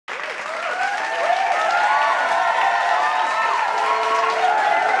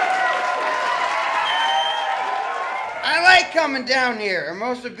like coming down here.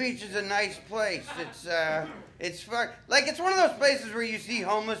 Hermosa Beach is a nice place. It's one of those places where you see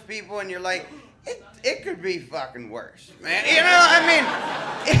homeless people and you're like, it could be fucking worse, man. You know, I mean,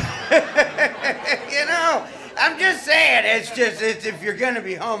 you know, I'm just saying, it's if you're gonna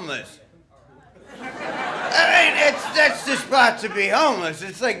be homeless. I mean, that's the spot to be homeless.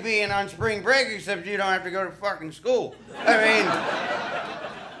 It's like being on spring break, except you don't have to go to fucking school. I mean,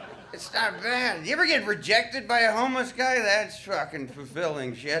 it's not bad. You ever get rejected by a homeless guy? That's fucking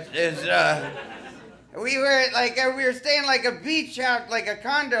fulfilling shit. We were staying like a beach out, like a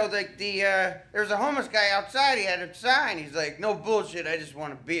condo. Like there was a homeless guy outside. He had a sign. He's like, "No bullshit. I just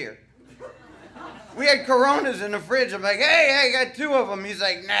want a beer." We had Coronas in the fridge. I'm like, "Hey, I got 2 of them." He's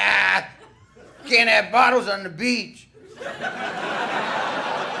like, "Nah, can't have bottles on the beach."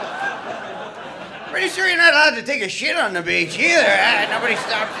 Pretty sure you're not allowed to take a shit on the beach either. Nobody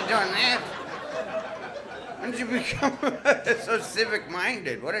stops you doing that. When did you become so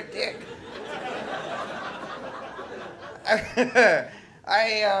civic-minded? What a dick.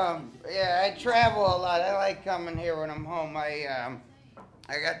 I travel a lot. I like coming here when I'm home. I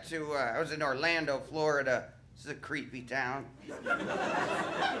was in Orlando, Florida. This is a creepy town.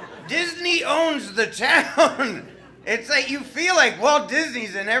 Disney owns the town. It's like you feel like Walt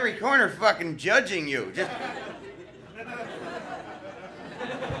Disney's in every corner fucking judging you. Just...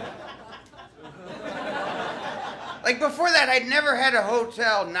 Like before that, I'd never had a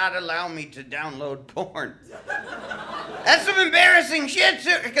hotel not allow me to download porn. That's some embarrassing shit,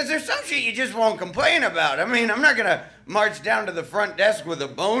 too, because there's some shit you just won't complain about. I mean, I'm not gonna march down to the front desk with a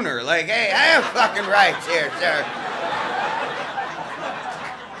boner like, "Hey, I have fucking rights here, sir."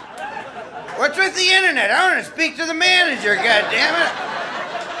 What's with the internet? I want to speak to the manager, goddammit.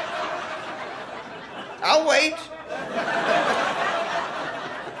 I'll wait.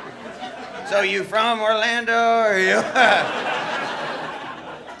 So you from Orlando, or you?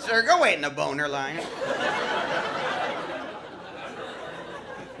 Sir, go wait in the boner line.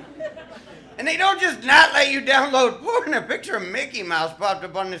 And they don't just not let you download porn. A picture of Mickey Mouse popped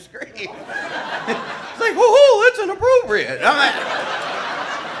up on the screen. It's like, oh, that's inappropriate. I'm like,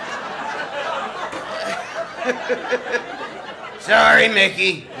 sorry,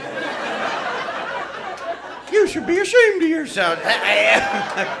 Mickey. You should be ashamed of yourself.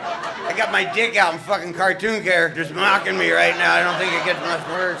 I got my dick out and fucking cartoon characters mocking me right now. I don't think it gets much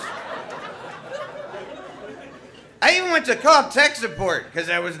worse. I even went to call tech support because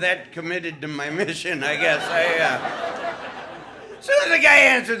I was that committed to my mission, I guess. As soon as the guy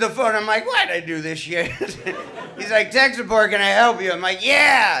answered the phone, I'm like, why'd I do this shit? He's like, tech support, can I help you? I'm like,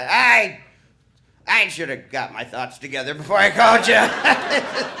 yeah, I should have got my thoughts together before I called you.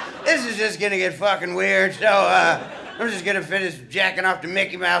 This is just gonna get fucking weird, so I'm just gonna finish jacking off to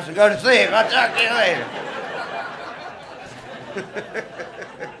Mickey Mouse and go to sleep. I'll talk to you later.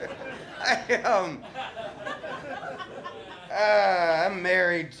 I'm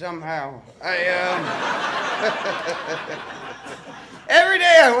married somehow. Every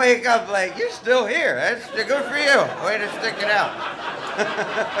day I wake up like, you're still here. That's good for you. Way to stick it out.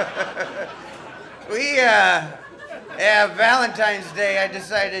 Valentine's Day, I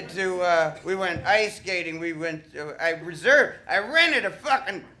decided to, we went ice skating. I rented a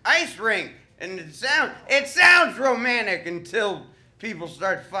fucking ice rink. And it sounds romantic until people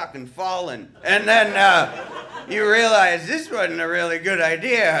start fucking falling. And then you realize this wasn't a really good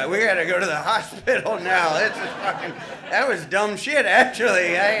idea. We gotta go to the hospital now. That was dumb shit,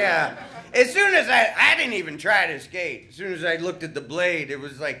 actually. As soon as I didn't even try to skate. As soon as I looked at the blade, it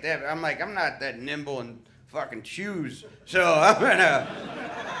was like that. I'm like, I'm not that nimble in fucking shoes. So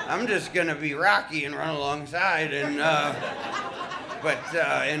I'm just gonna be Rocky and run alongside. And but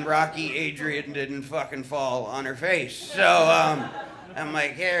in Rocky, Adrian didn't fucking fall on her face. So I'm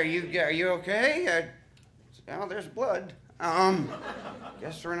like, hey, are you okay? Oh, there's blood.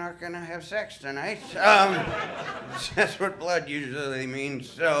 Guess we're not gonna have sex tonight. That's what blood usually means.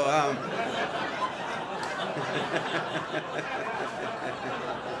 So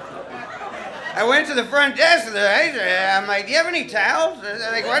I went to the front desk of the I'm like, do you have any towels?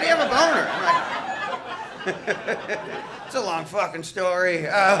 They're like, why do you have a boner? I'm like, it's a long fucking story.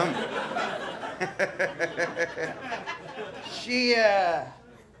 She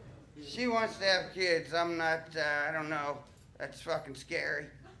wants to have kids. I'm not, I don't know. That's fucking scary.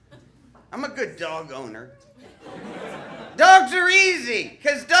 I'm a good dog owner. Dogs are easy,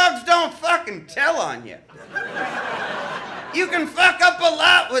 because dogs don't fucking tell on you. You can fuck up a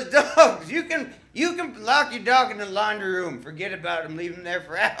lot with dogs. You can lock your dog in the laundry room, forget about him, leave him there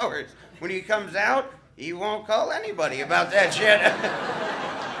for hours. When he comes out, he won't call anybody about that shit.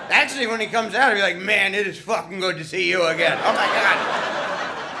 Actually, when he comes out, he'll be like, man, it is fucking good to see you again. Oh my God.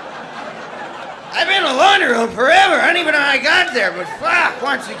 I've been in the laundry room forever. I don't even know how I got there, but fuck,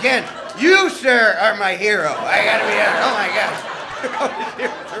 once again, you, sir, are my hero. I gotta be honest. Oh my gosh. I was here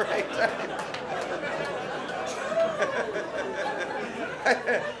at the right time.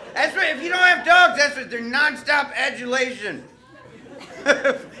 That's right, if you don't have dogs, that's what they're nonstop adulation.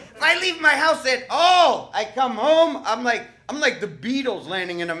 If I leave my house at all, I come home, I'm like the Beatles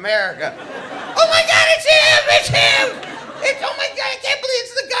landing in America. Oh my God, it's him! It's him! Oh my God, I can't believe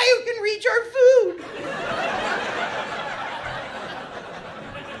it's the guy who can reach our food.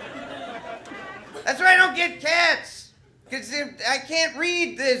 That's why I don't get cats. Because I can't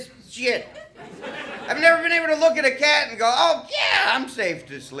read this shit. I've never been able to look at a cat and go, oh yeah, I'm safe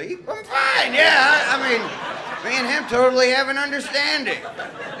to sleep. I'm fine, yeah. I mean, me and him totally have an understanding.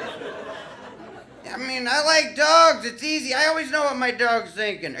 I mean, I like dogs. It's easy. I always know what my dog's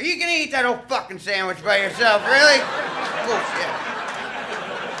thinking. Are you gonna eat that old fucking sandwich by yourself? Really? Bullshit.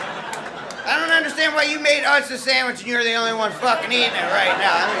 I don't understand why you made us a sandwich and you're the only one fucking eating it right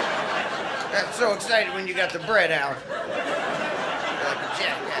now. I mean, got so excited when you got the bread out. You're like a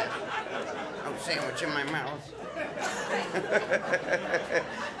jackass. No sandwich in my mouth.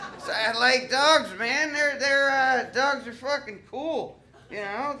 So I like dogs, man. Dogs are fucking cool. You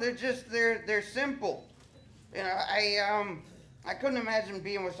know, they're simple. You know, I couldn't imagine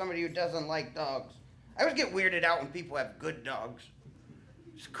being with somebody who doesn't like dogs. I always get weirded out when people have good dogs.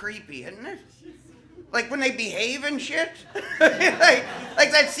 It's creepy, isn't it? Like when they behave and shit.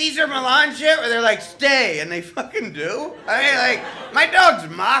 like that Caesar Milan shit where they're like, stay, and they fucking do. I mean, like, my dogs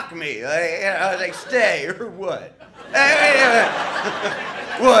mock me. Like, stay, or what?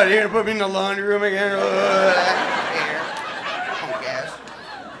 What, you're gonna put me in the laundry room again?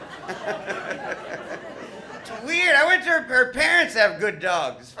 It's weird. I went to her parents have good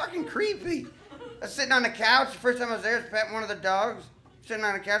dogs. It's fucking creepy. I was sitting on the couch. The first time I was there, I was petting one of the dogs. Sitting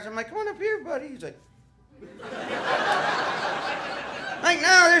on the couch. I'm like, come on up here, buddy. He's like,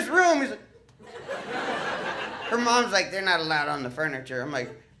 no, there's room. He's like, her mom's like, they're not allowed on the furniture. I'm like,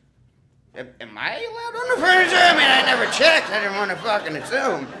 am I allowed on the furniture? I mean, I never checked. I didn't want to fucking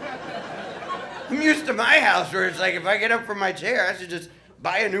assume. I'm used to my house where it's like, if I get up from my chair, I should just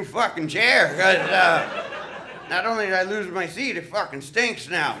buy a new fucking chair, because not only did I lose my seat, it fucking stinks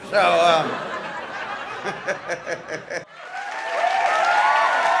now. So,